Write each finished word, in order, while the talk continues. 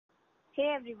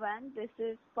Hey everyone, this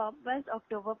is PopBuzz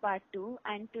October Part 2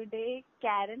 and today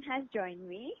Karen has joined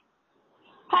me.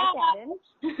 Hi Karen.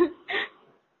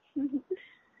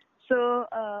 So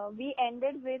we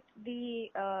ended with the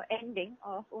ending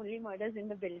of Only Murders in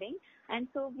the Building, and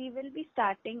so we will be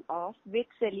starting off with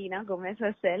Selena Gomez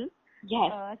herself.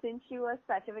 Yes. Since she was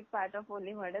such a big part of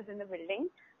Only Murders in the Building.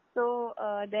 So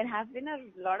there have been a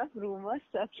lot of rumors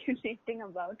circulating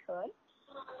about her.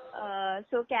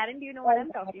 So Karen, do you know what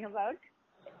I'm talking about?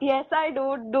 Yes, I do.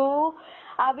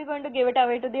 Are we going to give it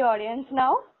away to the audience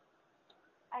now?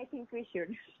 I think we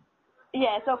should.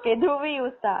 Yes, okay. Dhruvi,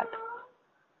 you start.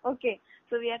 Okay,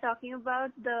 so we are talking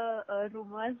about the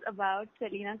rumors about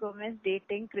Selena Gomez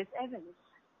dating Chris Evans.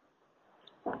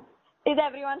 Is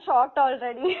everyone shocked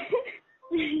already?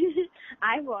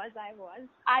 I was.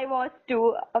 I was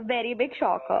too. A very big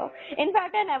shocker. In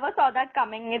fact, I never saw that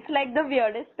coming. It's like the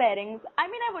weirdest pairings. I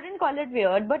mean, I wouldn't call it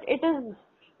weird, but it is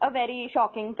a very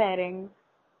shocking pairing.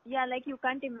 Yeah, like you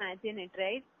can't imagine it,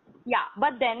 right? Yeah,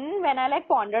 but then when I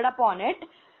pondered upon it,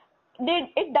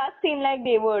 it does seem like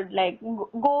they would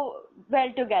go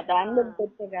well together and look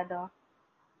good together.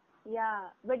 Yeah,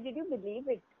 but did you believe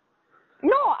it?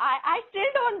 No, I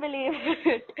still don't believe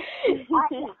it.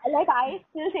 I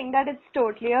still think that it's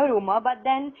totally a rumor, but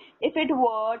then if it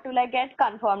were to get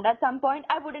confirmed at some point,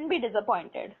 I wouldn't be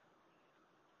disappointed.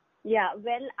 Yeah,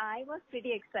 well, I was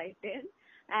pretty excited,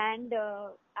 and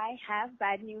I have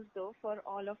bad news though for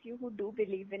all of you who do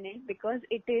believe in it, because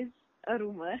it is a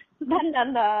rumor.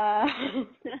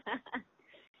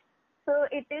 So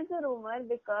it is a rumor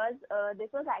because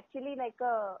this was actually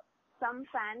some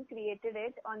fan created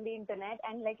it on the internet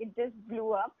and it just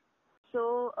blew up.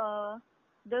 So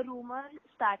the rumor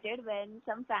started when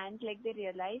some fans they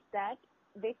realized that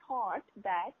they thought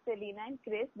that Selena and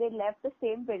Chris, they left the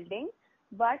same building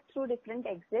but through different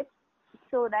exits,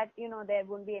 so that there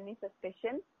won't be any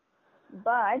suspicion.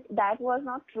 But that was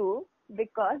not true,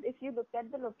 because if you look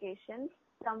at the locations,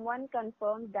 someone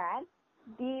confirmed that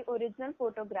the original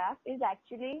photograph is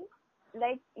actually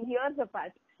years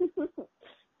apart.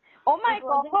 Oh my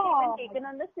God! It wasn't God! even taken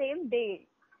on the same day.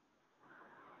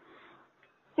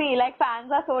 See,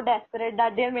 fans are so desperate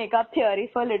that they'll make up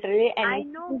theories for literally anything. I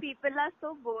know people are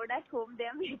so bored at home, they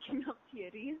are making up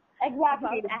theories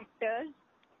Exactly. about actors.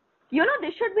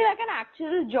 This should be an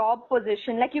actual job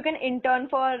position. You can intern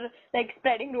for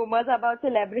spreading rumors about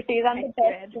celebrities, and the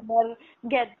best rumor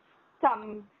gets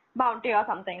some bounty or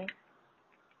something.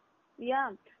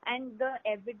 Yeah, and the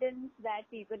evidence that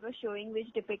people were showing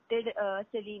which depicted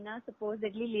Selena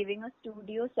supposedly leaving a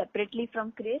studio separately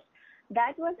from Chris,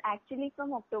 that was actually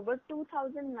from October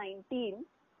 2019,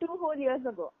 2 whole years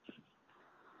ago.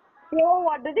 So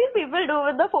what do these people do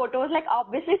with the photos?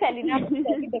 Obviously Selena looks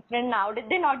very different now. Did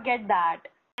they not get that?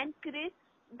 And Chris,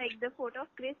 the photo of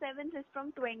Chris Evans is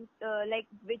from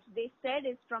which they said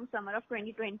is from summer of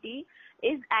 2020,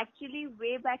 is actually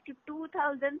way back to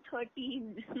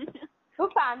 2013. So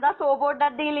fans are so bored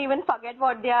that they'll even forget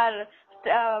what their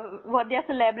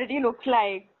celebrity looks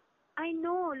like. I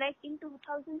know, in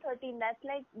 2013, that's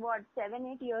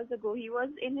 7-8 years ago. He was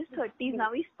in his 30s,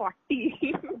 now he's 40.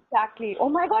 Exactly. Oh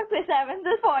my God, Chris Evans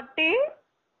is 40?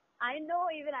 I know,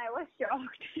 even I was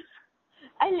shocked.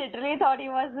 I literally thought he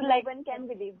was No one can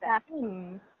believe that.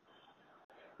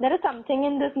 There is something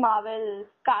in this Marvel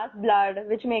cast blood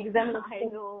which makes them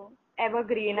look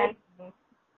evergreen.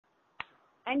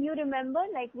 And you remember,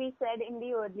 we said in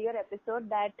the earlier episode,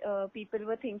 that people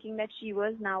were thinking that she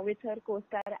was now with her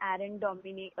co-star Aaron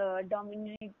Domingue.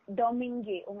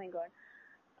 Oh my God.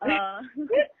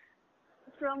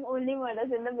 From Only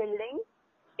Murders in the Building.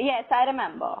 Yes, I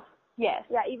remember. Yes.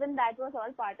 Yeah, even that was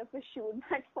all part of a shoot.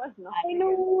 That was not. I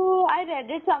know. I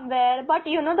read it somewhere, but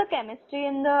the chemistry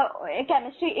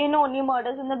in Only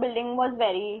Murders in the Building was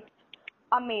very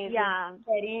amazing. Yeah.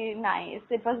 Very nice.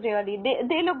 It was really,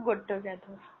 they look good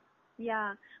together.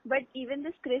 Yeah, but even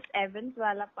this Chris Evans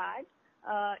wala part,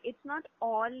 it's not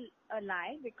all a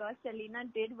lie, because Selena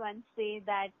did once say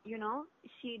that,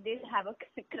 she did have a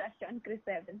crush on Chris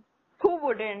Evans. Who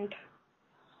wouldn't?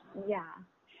 Yeah.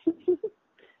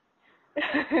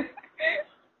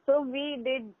 So we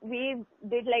did a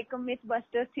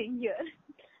Mythbuster thing here.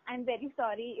 I'm very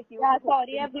sorry if you. Yeah,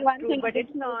 sorry everyone, true, but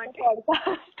it's not.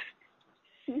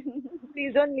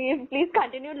 Please don't leave. Please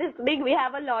continue listening. We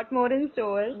have a lot more in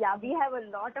store. Yeah, we have a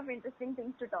lot of interesting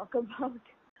things to talk about.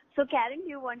 So, Karen, do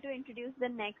you want to introduce the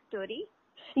next story?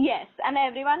 Yes, and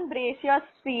everyone brace your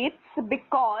seats,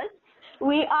 because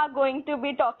we are going to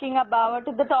be talking about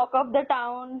the talk of the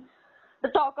town, the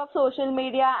talk of social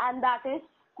media, and that is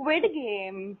Squid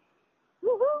Game.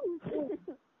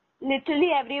 Woohoo! literally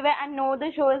everywhere. And no,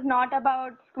 the show is not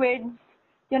about squids.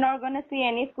 You're not gonna see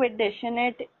any squid dish in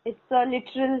it. It's a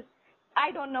literal.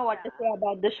 I don't know what to say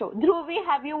about the show. Dhruvi,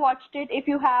 have you watched it? If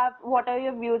you have, what are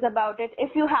your views about it?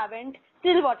 If you haven't,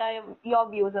 still, what are your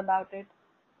views about it?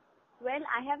 Well,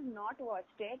 I have not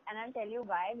watched it, and I'll tell you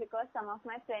why. Because some of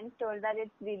my friends told that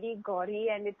it's really gory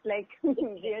and it's like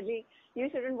really you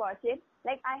shouldn't watch it.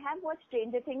 Like I have watched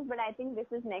Stranger Things, but I think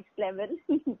this is next level,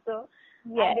 so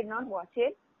I did not watch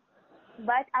it.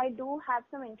 But I do have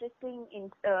some interesting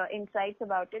insights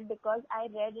about it because I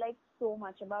read like so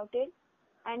much about it,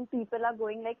 and people are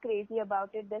going like crazy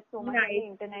about it. There's so much on the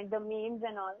internet, the memes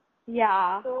and all.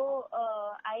 Yeah. So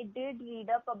I did read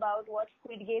up about what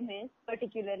Squid Game is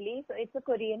particularly. So it's a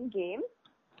Korean game.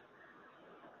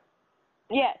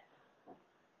 Yes.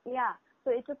 Yeah.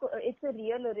 So it's a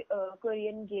real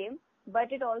Korean game,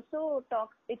 but it also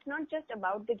talks. It's not just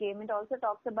about the game. It also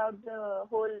talks about the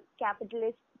whole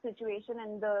capitalist situation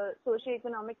and the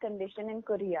socio-economic condition in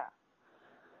Korea.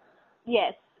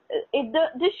 Yes.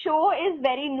 The show is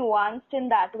very nuanced in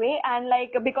that way, and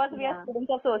like because we are students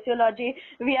of sociology,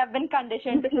 we have been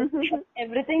conditioned to look at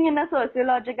everything in a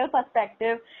sociological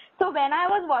perspective. So when I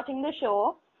was watching the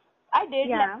show, I did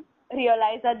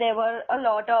realize that there were a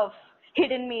lot of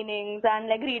hidden meanings and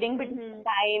like reading between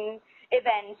time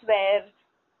events where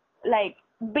like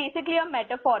basically a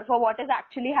metaphor for what is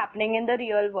actually happening in the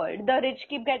real world. The rich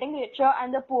keep getting richer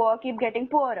and the poor keep getting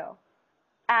poorer.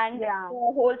 And the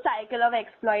whole cycle of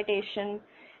exploitation.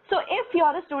 So if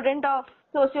you're a student of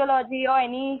sociology or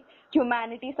any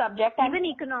humanity subject, even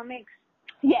economics.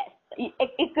 Yes,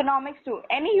 economics too.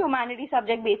 Any humanity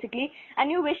subject basically,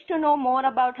 and you wish to know more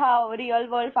about how real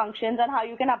world functions and how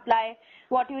you can apply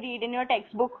what you read in your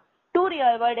textbook to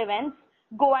real world events,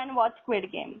 go and watch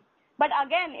Squid Game. But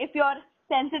again, if you're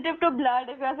sensitive to blood,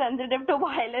 if you're sensitive to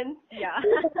violence,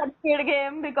 watch Squid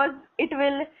Game because it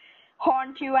will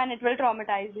haunt you and it will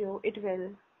traumatize you. It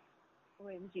will.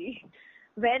 OMG.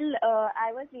 Well,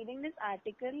 I was reading this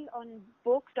article on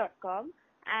books.com,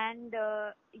 and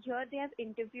here they have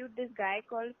interviewed this guy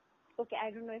called, okay,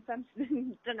 I don't know if I'm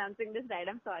pronouncing this right,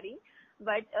 I'm sorry,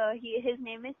 but his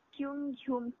name is Kyung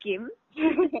Hyun Kim.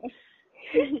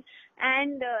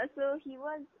 And so he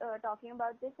was talking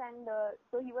about this, and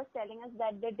so he was telling us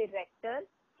that the director,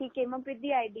 he came up with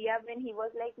the idea when he was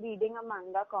like reading a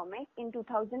manga comic in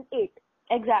 2008.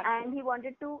 Exactly. And he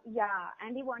wanted to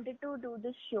do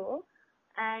this show,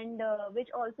 and which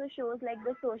also shows like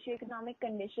the socio-economic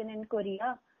condition in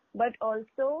Korea, but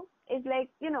also is like,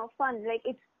 fun, like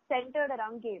it's centered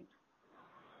around games.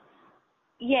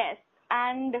 Yes,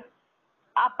 and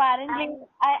apparently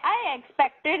I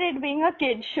expected it being a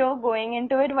kid show going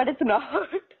into it, but it's not.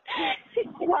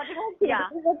 All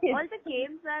the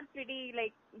games are pretty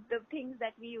like the things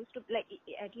that we used to like,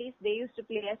 at least they used to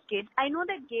play as kids. I know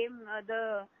that game,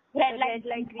 the red light,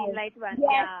 green light one.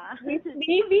 Yes.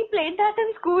 We played that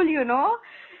in school, Yeah,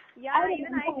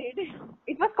 even I did.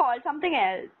 It was called something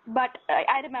else, but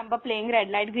I remember playing red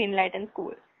light, green light in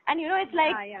school. And it's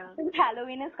like since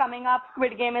Halloween is coming up,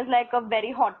 Squid Game is like a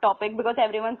very hot topic because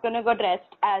everyone's gonna go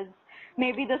dressed as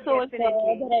maybe the soldier,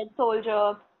 the red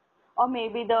soldier, or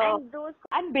maybe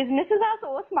and businesses are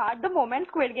so smart. The moment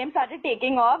Squid Game started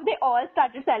taking off, they all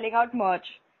started selling out merch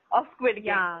of Squid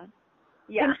Game.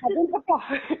 Yeah.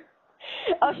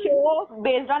 A show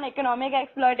based on economic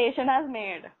exploitation has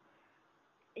made.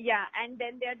 Yeah, and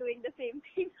then they are doing the same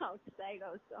thing outside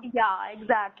also. Yeah,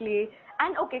 exactly.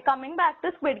 And okay, coming back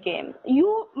to Squid Game,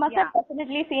 you must have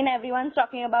definitely seen everyone's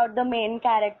talking about the main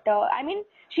character. I mean,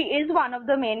 she is one of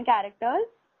the main characters.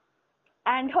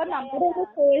 And her number in the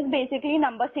show is basically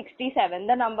number 67,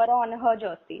 the number on her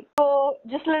jersey. So,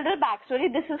 just a little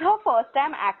backstory. This is her first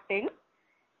time acting.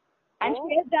 And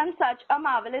she has done such a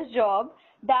marvelous job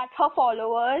that her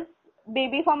followers,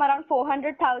 maybe from around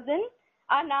 400,000,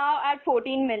 are now at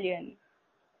 14 million.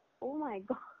 Oh my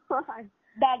God.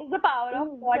 That is the power of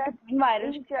what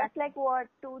viral. Just like what,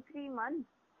 2-3 months?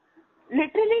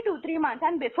 Literally 2-3 months.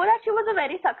 And before that, she was a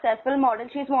very successful model.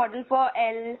 She's modeled for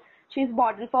Elle. She's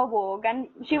modeled for Vogue. And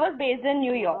she was based in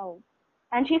New York. Wow.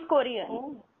 And she's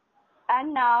Korean.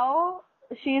 And now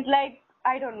she's like,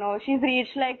 I don't know, she's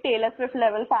reached like Taylor Swift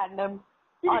level fandom.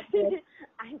 I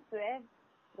swear.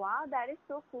 Wow, that is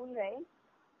so cool, right?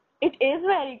 It is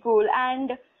very cool.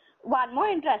 And one more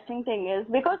interesting thing is,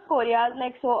 because Korea is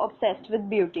like so obsessed with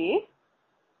beauty,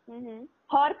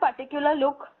 her particular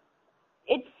look,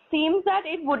 it seems that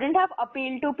it wouldn't have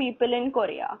appealed to people in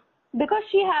Korea. Because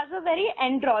she has a very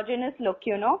androgynous look,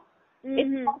 It's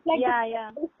not like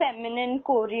a feminine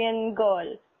Korean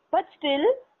girl. But still,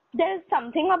 there's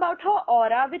something about her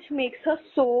aura which makes her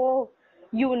so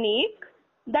unique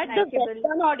that the likable.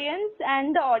 Western audience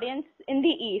and the audience in the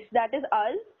East, that is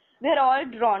us, we're all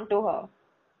drawn to her.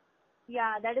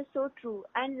 Yeah, that is so true.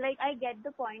 And like I get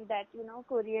the point that,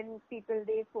 Korean people,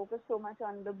 they focus so much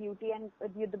on the beauty and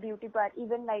the beauty part,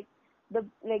 even like the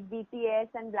like BTS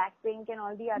and Blackpink and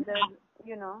all the other,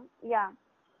 yeah.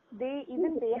 They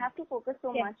have to focus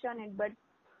so Yeah. much on it, but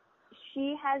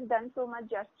she has done so much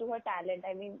just to her talent.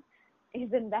 I mean,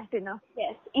 isn't that enough?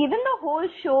 Yes. Even the whole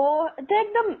show, like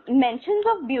the mentions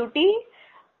of beauty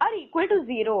are equal to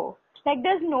zero. Like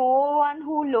there's no one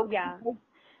who looks Yeah. like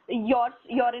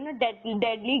you're in a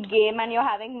deadly game and you're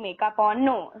having makeup on.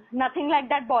 No, nothing like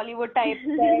that Bollywood type.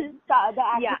 Where the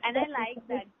Yeah, actors and I like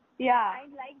that. Yeah. I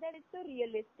like that it's so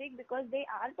realistic because they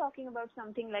are talking about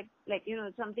something like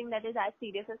something that is as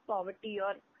serious as poverty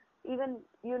or even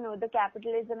the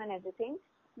capitalism and everything,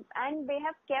 and they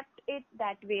have kept it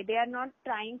that way. They are not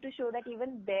trying to show that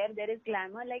even there is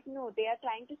glamour. Like no, they are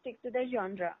trying to stick to the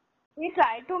genre. We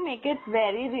try to make it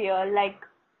very real. Like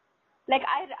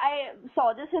I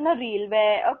saw this in a reel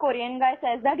where a Korean guy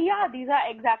says that yeah, these are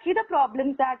exactly the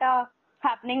problems that are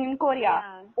happening in Korea.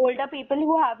 Yeah. Older people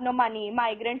who have no money,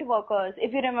 migrant workers.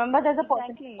 If you remember, there's a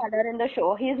person Exactly. of color in the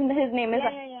show. His name is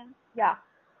Yeah. yeah,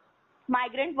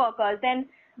 migrant workers. Then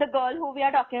the girl who we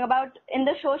are talking about in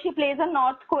the show, she plays a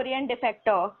North Korean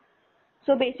defector.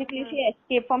 So basically, she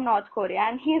escaped from North Korea,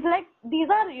 and he's like, these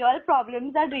are real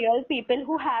problems that real people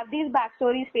who have these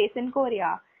backstories face in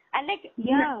Korea, and like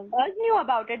Yeah. us knew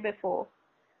about it before.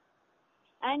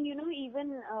 And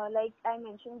even like I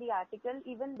mentioned the article,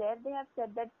 even there they have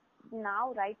said that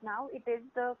right now, it is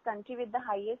the country with the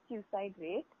highest suicide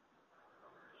rate.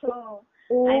 So,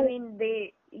 I mean,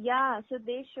 so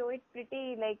they show it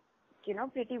pretty like,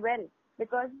 pretty well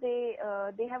because they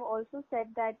have also said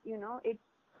that,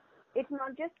 it's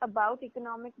not just about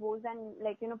economic woes and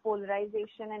like,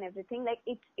 polarization and everything. Like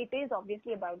it is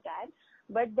obviously about that,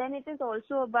 but then it is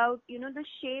also about, the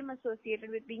shame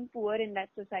associated with being poor in that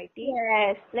society.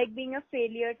 Yes. Like being a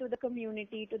failure to the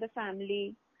community, to the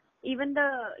family. Even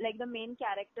the main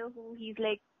character who he's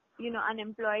like,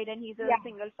 unemployed and he's a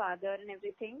single father and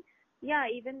everything. Yeah,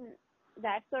 even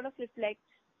that sort of reflects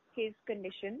his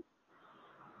condition.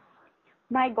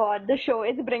 My God, the show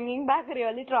is bringing back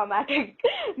really traumatic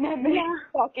memories.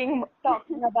 Talking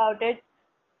about it.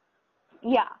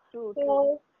 Yeah.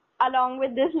 True. Along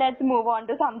with this, let's move on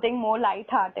to something more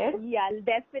light-hearted. Yeah,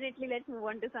 definitely. Let's move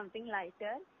on to something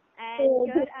lighter.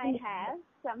 And here I have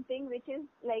something which is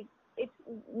like, it's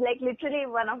like literally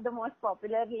one of the most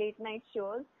popular late night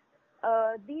shows,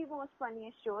 the most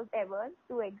funniest shows ever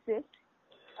to exist,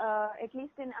 at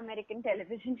least in American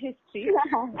television history,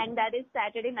 and that is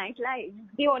Saturday Night Live.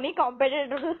 The only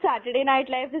competitor to Saturday Night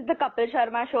Live is the Kapil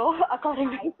Sharma show,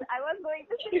 according to I was going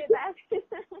to say that.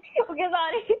 Okay,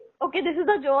 sorry. Okay, this is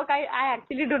a joke. I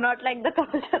actually do not like the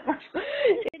Kapil Sharma show.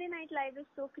 Saturday Night Live is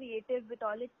so creative with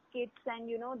all its skits and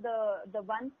the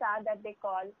one star that they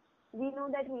call. We know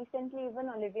that recently even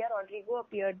Olivia Rodrigo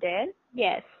appeared there.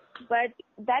 Yes. But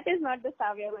that is not the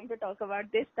star we are going to talk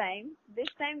about this time. This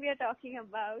time we are talking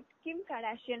about Kim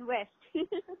Kardashian West.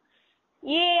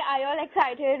 Yay, are you all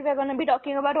excited? We're going to be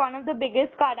talking about one of the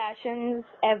biggest Kardashians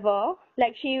ever.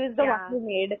 Like, she was the one who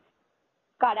made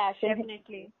Kardashian.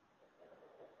 Definitely.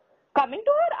 Coming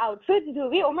to her outfits,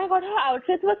 Dhruvi, oh my God, her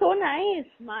outfits were so nice.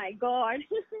 My God.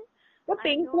 The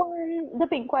pink one is... The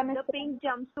pink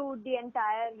jumpsuit, the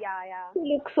entire,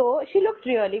 She looked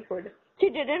really good. She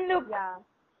didn't look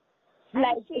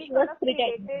like she was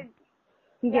pretending.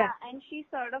 Yeah, and she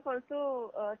sort of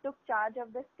also took charge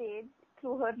of the stage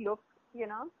through her look,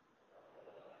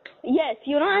 Yes,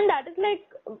 and that is like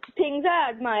things I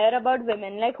admire about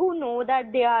women, like who know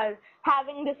that they are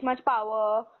having this much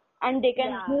power and they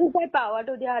can use that power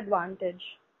to their advantage.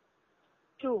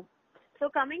 True. So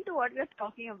coming to what we're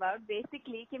talking about,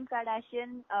 basically Kim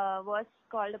Kardashian was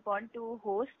called upon to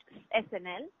host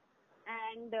SNL,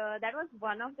 and that was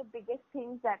one of the biggest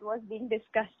things that was being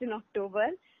discussed in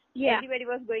October. Yeah. Everybody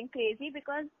was going crazy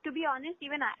because, to be honest,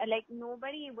 even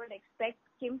nobody would expect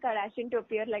Kim Kardashian to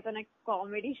appear like on a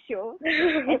comedy show,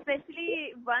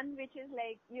 especially one which is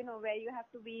like, where you have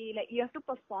to be like, you have to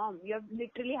perform. You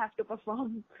literally have to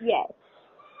perform. Yes.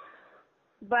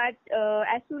 But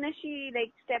as soon as she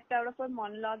stepped out of her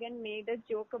monologue and made a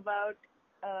joke about,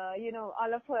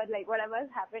 all of her, whatever has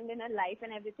happened in her life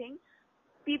and everything,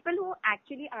 people who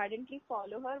actually ardently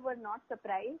follow her were not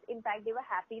surprised. In fact, they were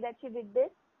happy that she did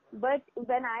this. But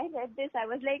when I read this, I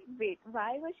was like, wait,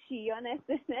 why was she on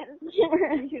SNL?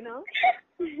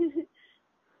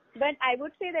 But I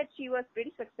would say that she was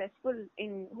pretty successful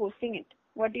in hosting it.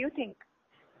 What do you think?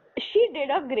 she did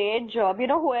a great job. You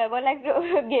know, whoever like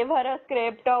gave her a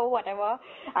script or whatever.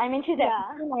 I mean, she's Yeah.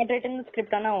 definitely not written the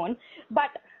script on her own, but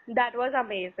that was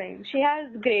amazing. She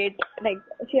has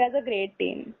she has a great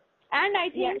team, and I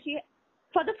Yeah, think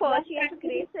for the first she has a time,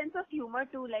 great sense of humor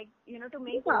too, like, to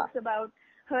make yeah, jokes about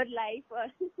her life or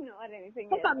or anything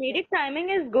the else. comedic timing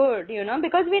is good,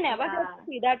 because we never get Yeah, to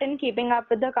see that in Keeping Up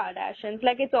with the Kardashians.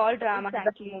 Like it's all drama,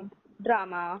 exactly.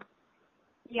 drama.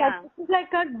 But Yeah, this is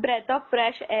like a breath of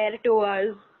fresh air to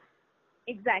us.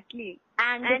 exactly.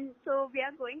 And And so we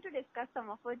are going to discuss some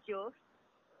of her jokes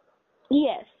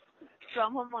yes,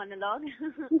 from her monologue.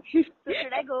 So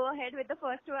should I go ahead with the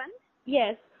first one?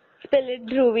 yes, spill it,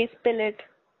 Dhruvi, spill it.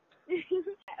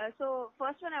 So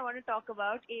first one I want to talk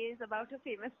about is about her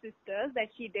famous sisters that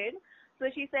she did. So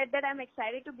she said that I'm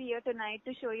excited to be here tonight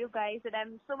to show you guys that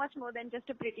I'm so much more than just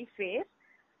a pretty face.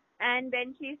 And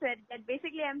then she said that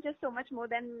basically I'm just so much more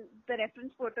than the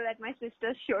reference photo that my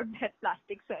sister showed that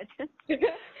plastic surgeon.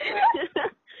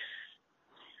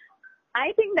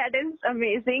 I think that is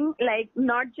amazing. Like,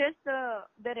 not just the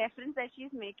reference that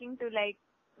she's making to, like,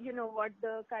 what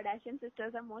the Kardashian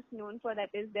sisters are most known for,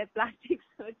 that is their plastic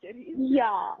surgeries.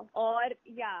 Yeah. Or,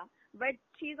 yeah. But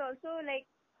she's also, like,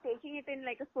 taking it in,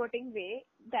 like, a sporting way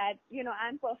that,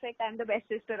 I'm perfect, I'm the best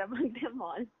sister among them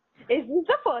all. Is this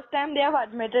the first time they have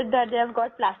admitted that they have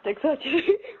got plastic surgery?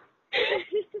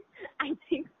 I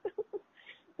think so.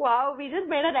 Wow, we just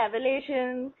made a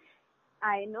revelation.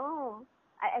 I know.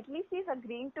 At least she's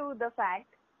agreeing to the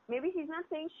fact. Maybe she's not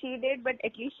saying she did, but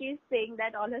at least she's saying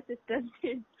that all her sisters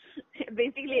did.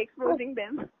 Basically exposing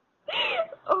them.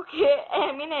 Okay,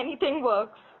 I mean anything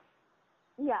works.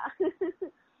 Yeah.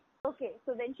 Okay,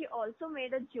 so then she also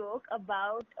made a joke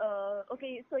about,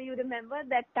 okay, so you remember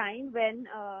that time when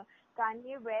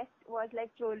Kanye West was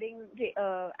like trolling,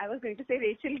 I was going to say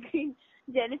Rachel Green,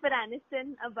 Jennifer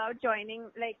Aniston about joining,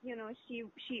 like, who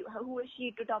was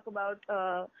she to talk about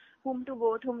whom to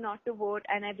vote, whom not to vote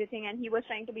and everything, and he was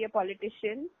trying to be a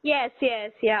politician. Yes,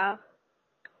 yeah.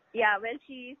 Yeah, well,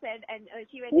 she said, and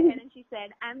she went ahead and she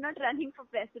said, I'm not running for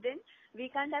president. We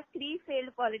can't have 3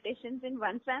 failed politicians in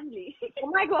one family.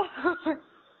 Oh my god.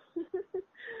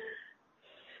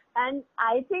 And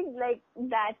I think, like,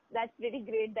 that's really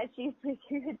great that she's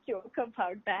making a joke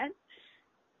about that.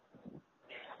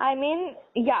 I mean,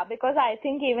 yeah, because I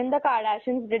think even the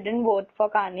Kardashians didn't vote for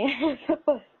Kanye in the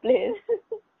first place.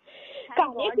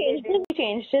 Thank Kanye God they did.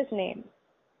 changed his name.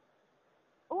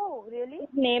 Oh, really? His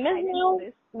name is I didn't know now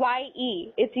this.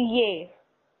 Ye. It's Ye.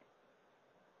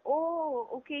 Oh,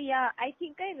 okay, yeah. I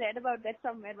think I read about that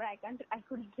somewhere, but I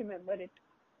couldn't remember it.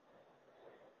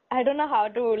 I don't know how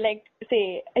to like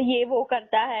say ये वो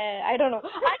करता है. I don't know.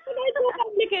 I think it's so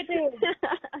complicated.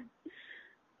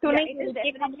 Yeah, it is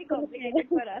definitely complicated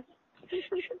for us.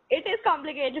 It is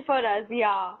complicated for us,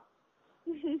 yeah.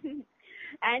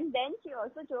 And then she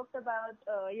also joked about,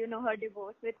 her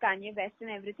divorce with Kanye West and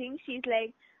everything. She's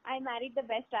like, I married the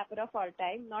best rapper of all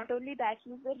time. Not only that,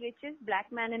 he's the richest black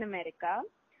man in America,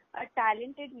 a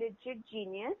talented, legit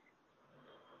genius.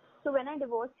 So when I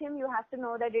divorced him, you have to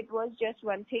know that it was just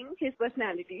one thing, his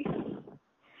personality.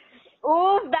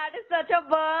 Oh, that is such a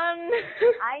burn.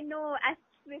 I know, as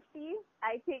Swiftie,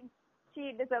 I think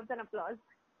she deserves an applause.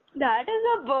 That is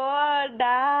a burn.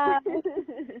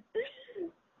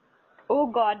 Oh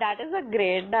God, that is a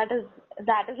great. That is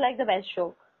like the best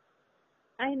show.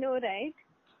 I know, right?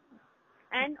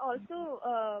 And also,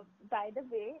 by the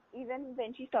way, even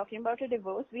when she's talking about her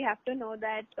divorce, we have to know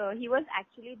that he was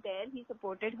actually there. He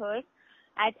supported her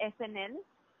at SNL,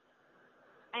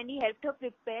 and he helped her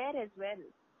prepare as well.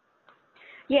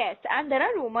 Yes, and there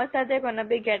are rumors that they're gonna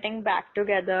be getting back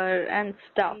together and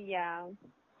stuff. Yeah.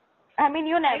 I mean,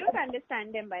 you I never. don't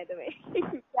understand them, by the way.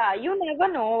 Yeah, you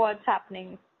never know what's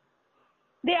happening.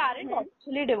 They aren't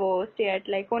actually divorced yet,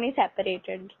 like only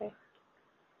separated.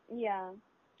 Yeah,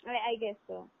 I guess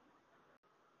so.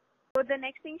 So the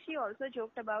next thing she also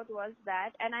joked about was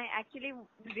that, and I actually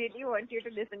really want you to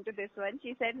listen to this one.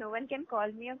 She said, no one can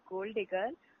call me a gold digger.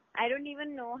 I don't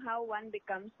even know how one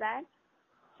becomes that.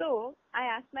 So I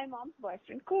asked my mom's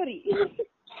boyfriend, Corey.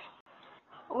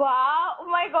 Wow! Oh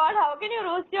my God! How can you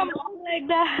roast your mom like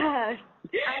that?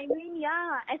 I mean,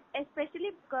 yeah,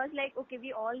 especially because, like, okay,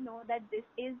 we all know that this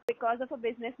is because of a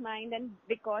business mind and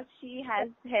because she has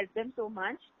helped them so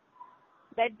much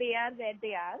that they are where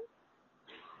they are.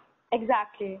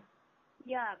 Exactly.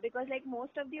 Yeah, because, like,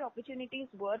 most of the opportunities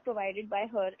were provided by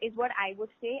her is what I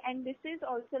would say. And this is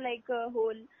also like a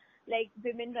whole, like,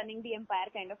 women running the empire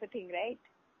kind of a thing, right?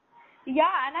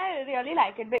 Yeah, and I really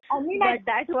like it. I mean, But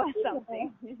that was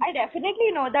something. I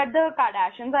definitely know that the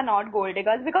Kardashians are not gold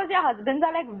diggers because their husbands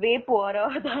are like way poorer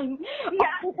than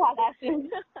Yeah. the Kardashians.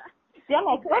 Their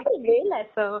net worth is Exactly. way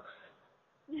lesser.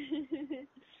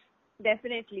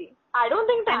 Definitely. I don't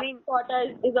think I Travis mean, Scott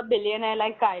is a billionaire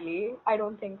like Kylie. I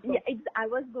don't think so. yeah, I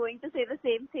was going to say the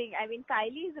same thing. I mean,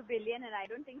 Kylie is a billionaire. I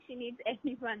don't think she needs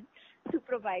anyone to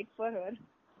provide for her.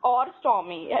 Or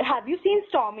Stormy. Have you seen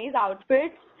Stormy's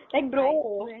outfits? Like, I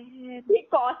bro, swear. it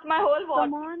cost my whole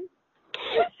Come wardrobe. on.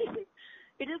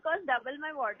 It'll cost double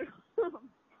my wardrobe.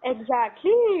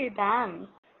 Exactly, damn.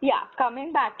 Yeah,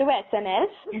 coming back to SNL,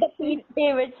 the Pete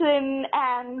Davidson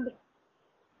and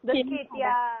The Kim skit, Kardashian.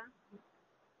 yeah.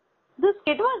 The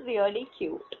skit was really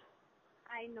cute.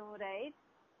 I know, right?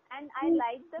 And I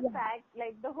like the fact,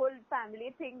 like the whole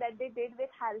family thing that they did with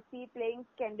Halsey playing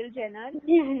Kendall Jenner.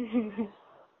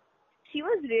 She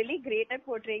was really great at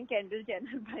portraying Kendall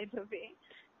Jenner, by the way.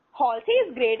 Halsey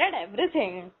is great at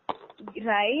everything.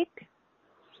 Right?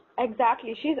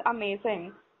 Exactly, she's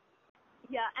amazing.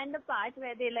 Yeah, and the part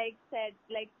where they like said,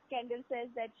 like Kendall says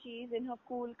that she's in her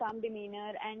cool, calm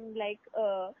demeanor, and like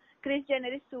Kris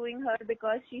Jenner is suing her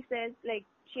because she says like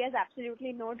she has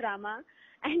absolutely no drama,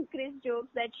 and Kris jokes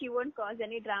that she won't cause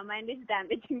any drama and is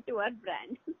damaging to our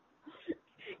brand.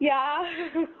 Yeah.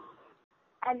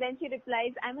 And then she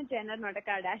replies, "I'm a Jenner, not a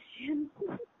Kardashian."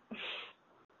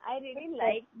 I really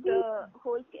like the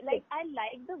whole, like I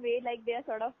like the way like they are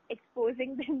sort of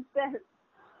exposing themselves.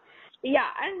 Yeah,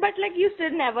 but like you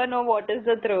still never know what is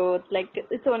the truth. Like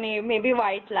it's only maybe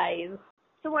white lies.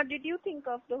 So what did you think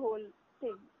of the whole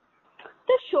thing?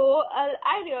 The show,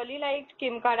 I really liked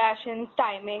Kim Kardashian's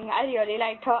timing. I really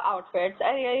liked her outfits.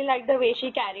 I really liked the way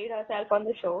she carried herself on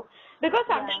the show. Because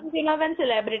sometimes, when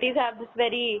celebrities have this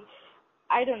very,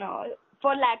 I don't know,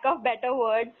 for lack of better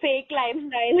words, fake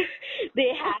lifestyle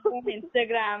they have on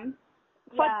Instagram.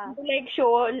 For them to like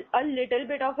show a little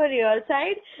bit of a real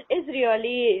side is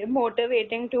really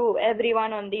motivating to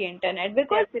everyone on the internet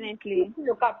because Definitely. people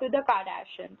look up to the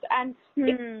Kardashians and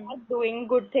if they're not doing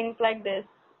good things like this,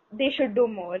 they should do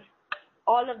more.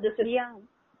 All of this is. Yeah.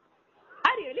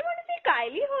 I really want to see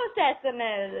Kylie host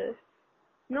SNL.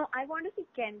 No, I want to see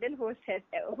Kendall host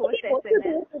Both to do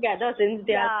SNL. it together since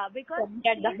they Yeah, are because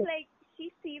at she's the like,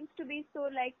 she seems to be so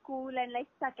like cool and like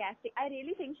sarcastic. I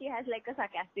really think she has like a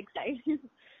sarcastic side.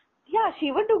 Yeah,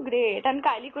 she would do great, and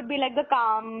Kylie could be like the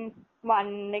calm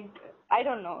one. Like I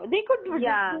don't know, they could do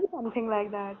something like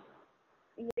that.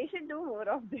 They should do more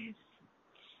of this.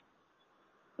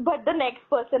 But the next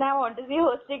person I want to see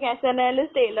hosting SNL is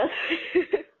Taylor.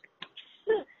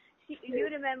 You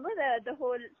remember the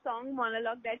whole song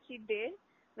monologue that she did,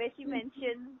 where she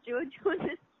mentions Joe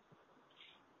Jonas?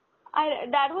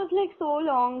 That was like so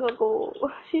long ago.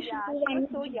 She was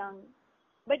so young.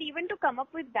 But even to come up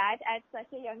with that at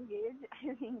such a young age,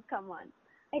 I mean, come on.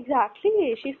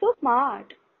 Exactly, she's so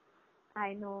smart.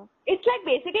 I know. It's like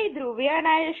basically Dhruvi and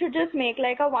I should just make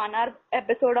like a 1 hour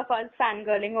episode of us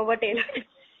fangirling over Taylor.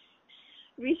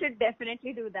 We should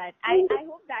definitely do that. I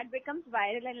hope that becomes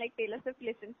viral and like Taylor Swift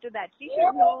listens to that. She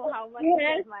should know how much we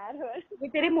admire her.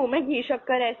 तेरे मुंह में घी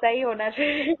शक्कर ऐसा ही होना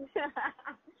चाहिए.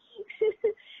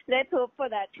 Let's hope for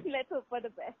that. Let's hope for the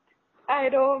best. I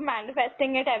know,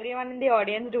 manifesting it. Everyone in the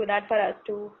audience do that for us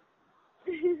too.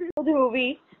 So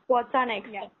Dhruvi, what's our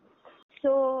next? Yeah.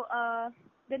 So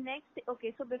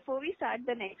so before we start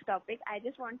the next topic, I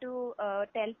just want to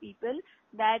tell people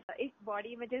that if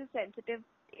body image is a sensitive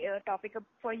topic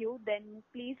for you, then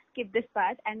please skip this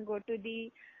part and go to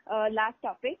the last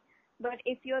topic. But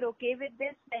if you're okay with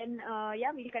this, then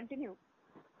we'll continue.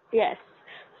 Yes.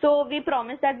 So we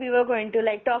promised that we were going to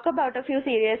like talk about a few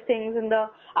serious things in the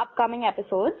upcoming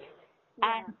episodes.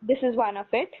 Yeah. And this is one of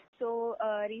it. So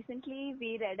recently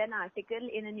we read an article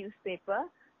in a newspaper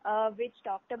which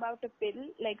talked about a pill,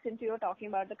 like since we were talking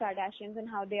about the Kardashians and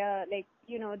how they are like,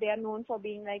 they are known for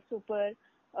being like super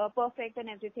perfect and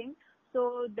everything.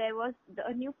 So there was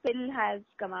a new pill has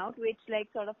come out which like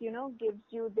sort of, gives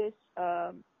you this,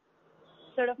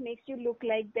 sort of makes you look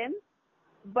like them.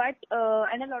 But,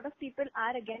 and a lot of people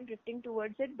are again drifting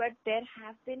towards it, but there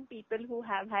have been people who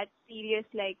have had serious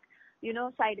like,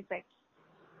 side effects.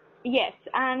 Yes,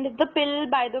 and the pill,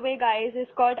 by the way, guys, is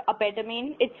called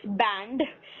amphetamine. It's banned.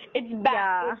 It's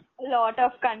banned in a lot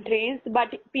of countries, but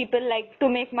people like to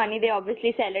make money. They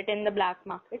obviously sell it in the black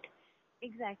market.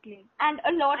 Exactly. And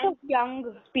a lot of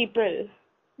young people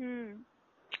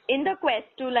in the quest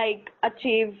to like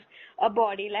achieve a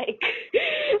body like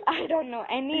I don't know,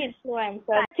 any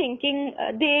influencer thinking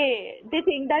they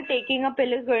think that taking a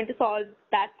pill is going to solve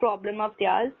that problem of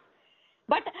theirs.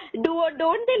 But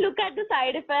don't they look at the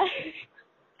side effects?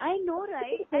 I know,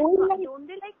 right? Whole And life. don't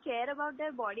they like care about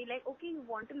their body? Like, okay, you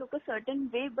want to look a certain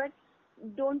way, but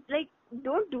don't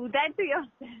do that to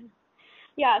yourself.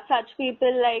 Yeah, such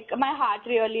people, like, my heart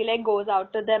really like goes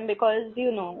out to them, because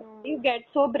you get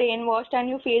so brainwashed and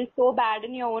you feel so bad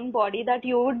in your own body that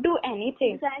you would do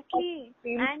anything. Exactly.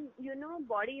 Feel- And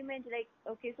body image, like,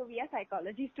 okay, so we are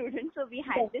psychology students, so we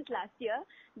had Yes. this last year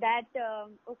that,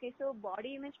 okay, so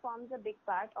body image forms a big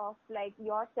part of like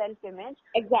your self-image.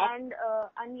 Exactly. And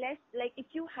unless, like, if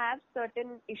you have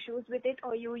certain issues with it,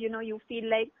 or you feel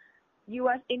like you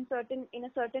are in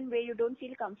a certain way, you don't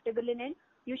feel comfortable in it,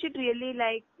 you should really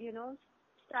like,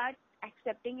 start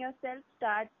accepting yourself,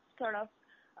 start sort of,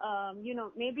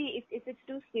 maybe if it's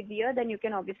too severe, then you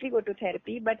can obviously go to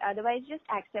therapy, but otherwise just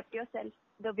accept yourself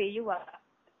the way you are.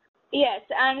 Yes,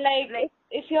 and like, Like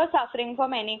if you're suffering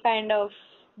from any kind of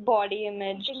body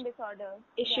image eating disorder.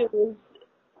 Yeah. issues,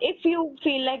 if you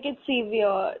feel like it's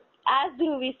severe, as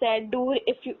Dhruvi said,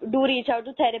 if you do reach out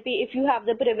to therapy if you have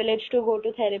the privilege to go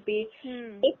to therapy.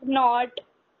 If not,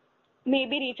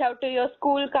 maybe reach out to your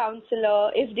school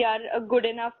counselor if they are a good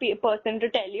enough person to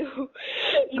tell you.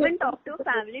 Even talk to a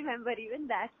family member, even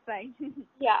that's fine.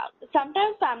 Yeah,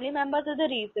 sometimes family members are the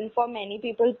reason for many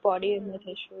people's body image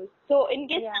issues. So in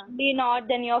case Yeah. family not,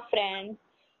 then your friends,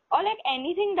 or like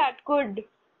anything that could,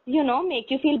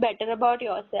 make you feel better about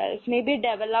yourself. Maybe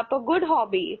develop a good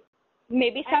hobby.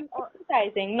 Maybe some And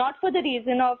exercising, not for the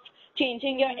reason of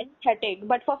changing your aesthetic,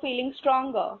 but for feeling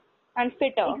stronger and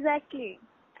fitter. exactly.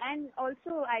 And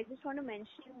also, I just want to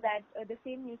mention that the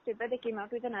same newspaper, they came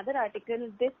out with another article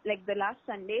like the last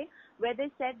Sunday, where they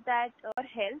said that our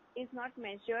health is not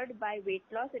measured by weight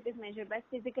loss, it is measured by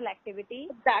physical activity.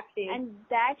 Exactly. And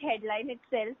that headline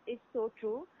itself is so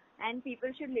true, and people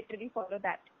should literally follow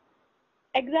that.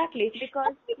 Exactly.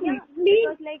 Because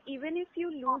Usually, like, even if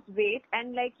you lose weight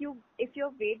and like if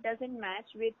your weight doesn't match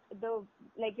with the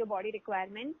like your body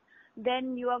requirements,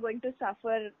 then you are going to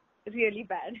suffer really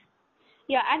bad.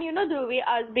 yeah, and Dhruvi,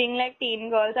 us being like teen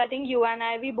girls, I think you and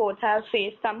I, we both have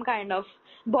faced some kind of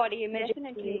body image issues.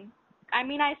 Definitely. I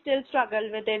mean, I still struggle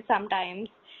with it sometimes.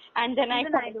 And then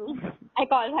Even I do. I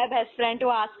call my best friend to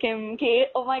ask him, okay,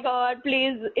 oh my God,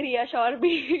 please reassure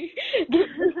me. Give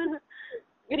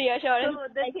me reassurance. So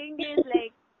the thing is,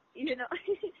 like,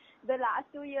 the last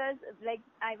 2 years, like,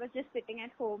 I was just sitting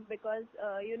at home because,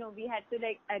 we had to,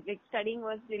 like studying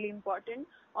was really important.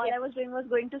 All I was doing was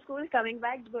going to school, coming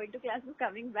back, going to classes,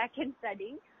 coming back and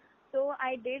studying. So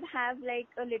I did have, like,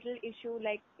 a little issue,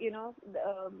 like,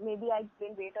 maybe I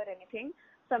gained weight or anything,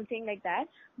 something like that.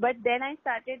 But then I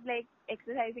started, like,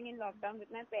 exercising in lockdown with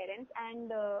my parents,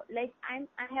 and, like,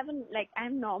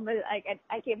 I'm normal.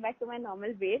 I came back to my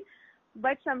normal weight.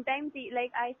 But sometimes,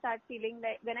 like, I start feeling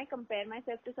like when I compare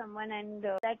myself to someone and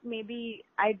that maybe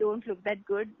I don't look that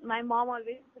good, my mom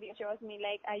always reassures me,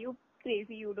 like, are you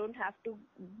crazy? You don't have to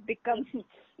become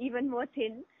even more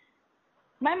thin.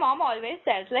 My mom always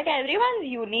says, like, everyone's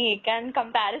unique and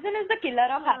comparison is the killer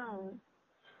of happiness.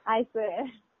 I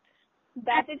swear.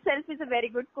 That itself is a very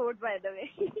good quote, by the way.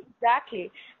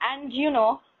 Exactly. And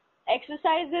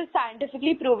exercise is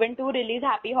scientifically proven to release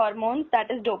happy hormones, that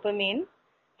is dopamine.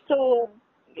 So,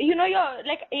 you're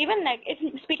like, even like,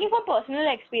 speaking from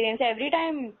personal experience, every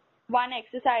time one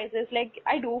exercises, like,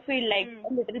 I do feel like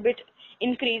a little bit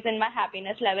increase in my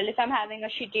happiness level if I'm having a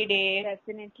shitty day,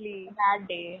 Definitely. a bad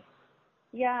day.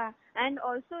 Yeah, and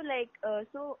also, like,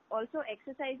 so also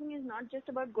exercising is not just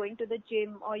about going to the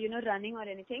gym or, running or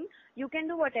anything. You can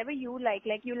do whatever you like.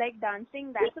 Like, you like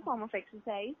dancing, that's a form of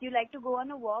exercise. You like to go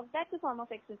on a walk, that's a form of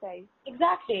exercise.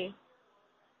 Exactly.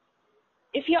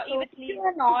 If you're So even if you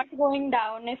are not going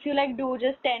down, if you like do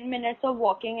just 10 minutes of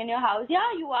walking in your house, yeah,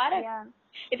 you are. Yeah.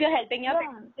 If you're helping your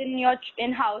parents in your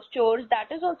in-house chores, that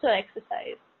is also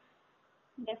exercise.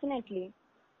 Definitely.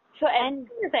 So everything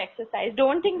is exercise.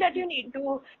 Don't think that you need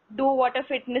to do what a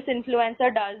fitness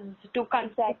influencer does to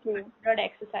consider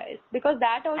exercise, because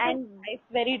that also is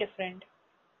very different.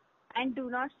 And do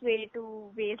not sway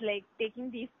to ways like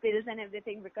taking these pills and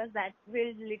everything, because that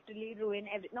will literally ruin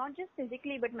not just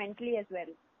physically but mentally as well.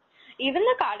 Even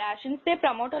the Kardashians, they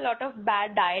promote a lot of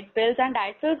bad diet pills, and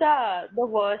diet pills are the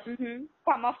worst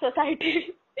form of society.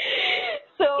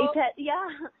 So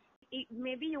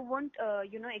Maybe you won't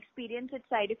experience its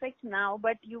side effects now,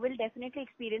 but you will definitely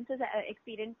experience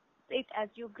it as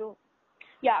you grow.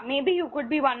 Yeah, maybe you could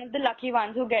be one of the lucky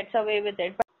ones who gets away with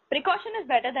it, but precaution is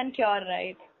better than cure,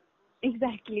 right?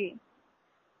 Exactly.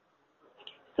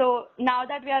 So now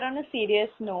that we are on a serious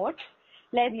note,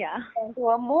 let's go to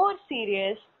a more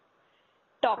serious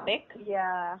topic.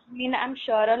 Yeah. I mean, I'm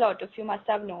sure a lot of you must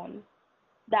have known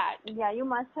that. Yeah, you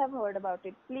must have heard about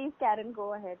it. Please, Karen,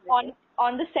 go ahead with On it.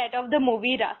 on the set of the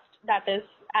movie Rust, that is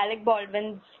Alec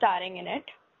Baldwin starring in it,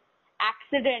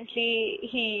 accidentally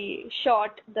he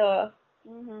shot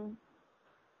Mm-hmm.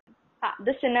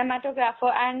 the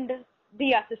cinematographer and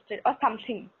the assistant or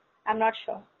something. I'm not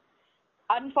sure.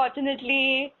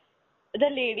 Unfortunately, the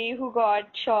lady who got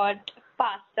shot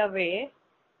passed away,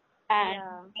 and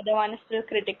Yeah. the other one is still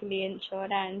critically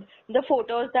injured. And the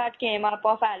photos that came up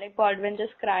of Alec Baldwin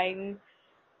just crying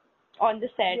on the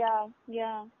set Yeah.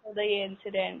 Yeah. of the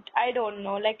incident. I don't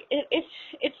know. Like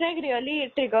it's like really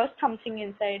it triggers something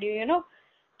inside you. You know,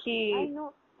 I ki,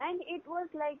 know. And it was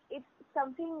like, it's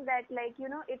something that, like,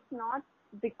 it's not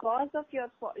because of your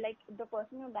fault. Like, the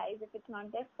person who dies, if it's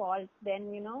not their fault,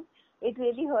 then, it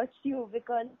really hurts you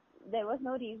because there was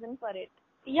no reason for it.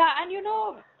 yeah, and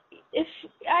if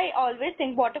I always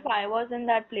think, what if I was in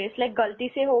that place? Like,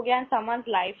 galti se ho gaya and someone's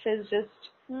life is just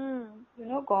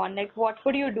gone. Like, what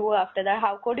would you do after that?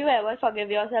 How could you ever forgive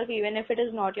yourself even if it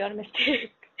is not your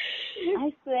mistake?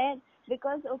 I swear.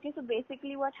 Because, okay, so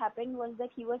basically what happened was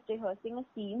that he was rehearsing a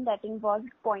scene that involved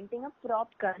pointing a prop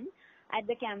gun at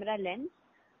the camera lens.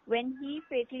 When he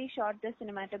fatally shot the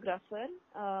cinematographer,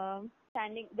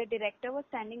 the director was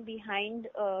standing behind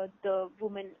the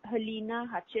woman, Helena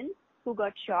Hutchins, who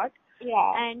got shot.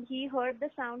 Yeah. And he heard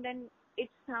the sound, and it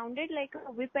sounded like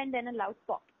a whip and then a loud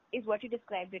pop, is what he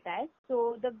described it as.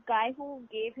 So the guy who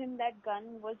gave him that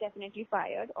gun was definitely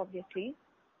fired, obviously.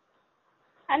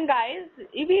 And guys,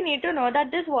 we need to know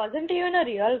that this wasn't even a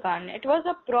real gun. It was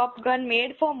a prop gun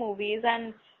made for movies,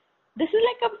 and this is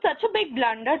like such a big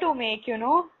blunder to make,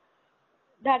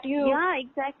 that you... Yeah,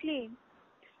 exactly.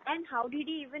 And how did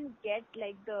he even get,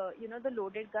 like, the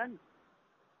loaded gun?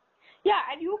 Yeah,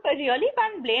 and you really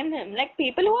can't blame him. Like,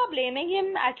 people who are blaming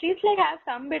him at least like have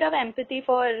some bit of empathy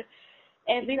for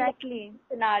every Exactly.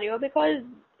 scenario, because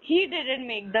he didn't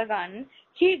make the gun.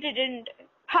 He didn't.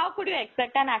 How could you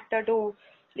expect an actor to,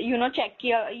 check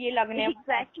ye lagne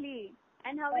Exactly.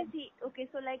 And how is he, okay,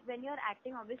 so like when you're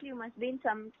acting, obviously you must be in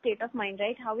some state of mind,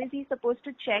 right? How is he supposed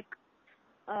to check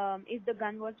if the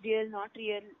gun was real, not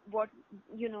real, what,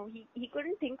 he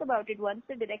couldn't think about it. Once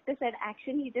the director said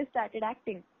action, he just started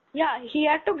acting. Yeah, he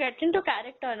had to get into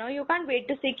character, no? You can't wait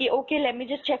to see, okay, let me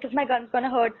just check if my gun's gonna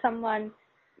hurt someone.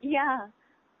 Yeah.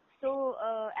 So,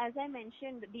 as I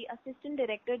mentioned, the assistant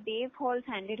director, Dave Halls,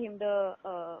 handed him the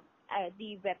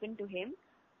weapon to him.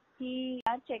 He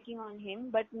are checking on him,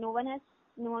 but no one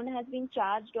has been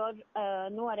charged, or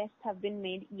no arrests have been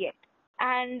made yet.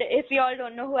 And if you all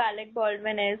don't know who Alec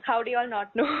Baldwin is, how do you all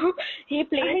not know?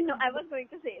 I know, I was going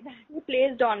to say that. He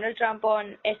plays Donald Trump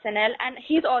on SNL, and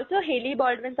he's also Haley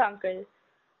Baldwin's uncle.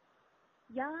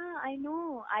 Yeah, I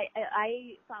know.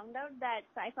 I found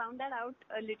that out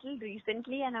a little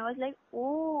recently, and I was like,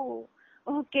 oh,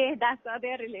 okay, that's how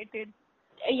they're related.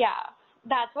 Yeah,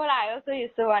 that's what I also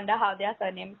used to wonder, how their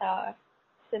surnames are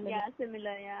similar. Yeah,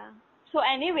 similar, yeah. So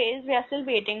anyways, we are still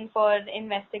waiting for the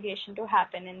investigation to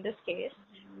happen in this case.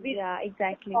 Yeah,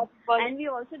 exactly. And we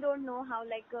also don't know how,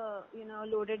 like, a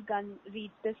loaded gun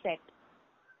reached the set.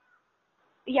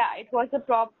 Yeah, it was a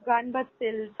prop gun, but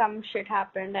still some shit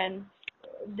happened, and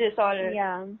this all...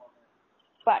 Yeah.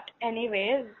 But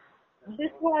anyways,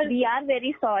 this was... We are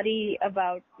very sorry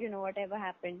about, whatever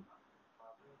happened.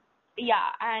 Yeah,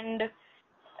 and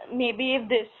maybe if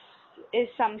this is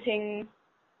something,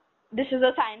 this is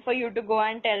a sign for you to go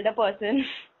and tell the person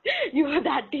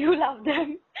that you love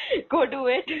them. Go do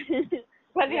it.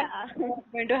 But yeah, what's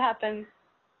going to happen?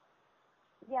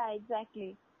 Yeah,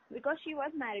 exactly. Because she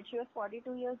was married. She was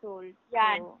 42 years old.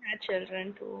 Yeah, so. and had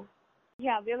children too.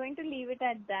 Yeah, we're going to leave it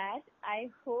at that. I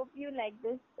hope you like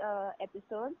this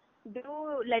episode.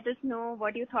 Do let us know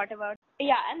what you thought about.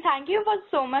 Yeah, and thank you for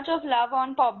so much of love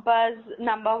on PopBuzz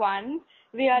 #1.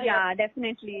 We are... Yeah,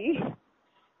 definitely.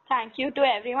 Thank you to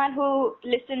everyone who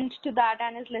listened to that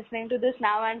and is listening to this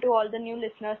now, and to all the new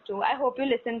listeners too. I hope you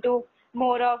listen to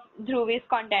more of Dhruvi's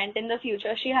content in the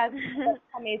future. She has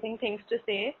amazing things to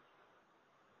say.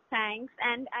 Thanks,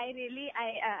 and I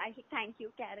thank you,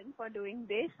 Karen, for doing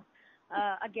this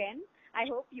again. I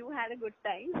hope you had a good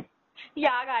time.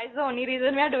 Yeah, guys, the only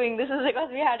reason we are doing this is because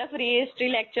we had a free history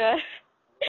lecture.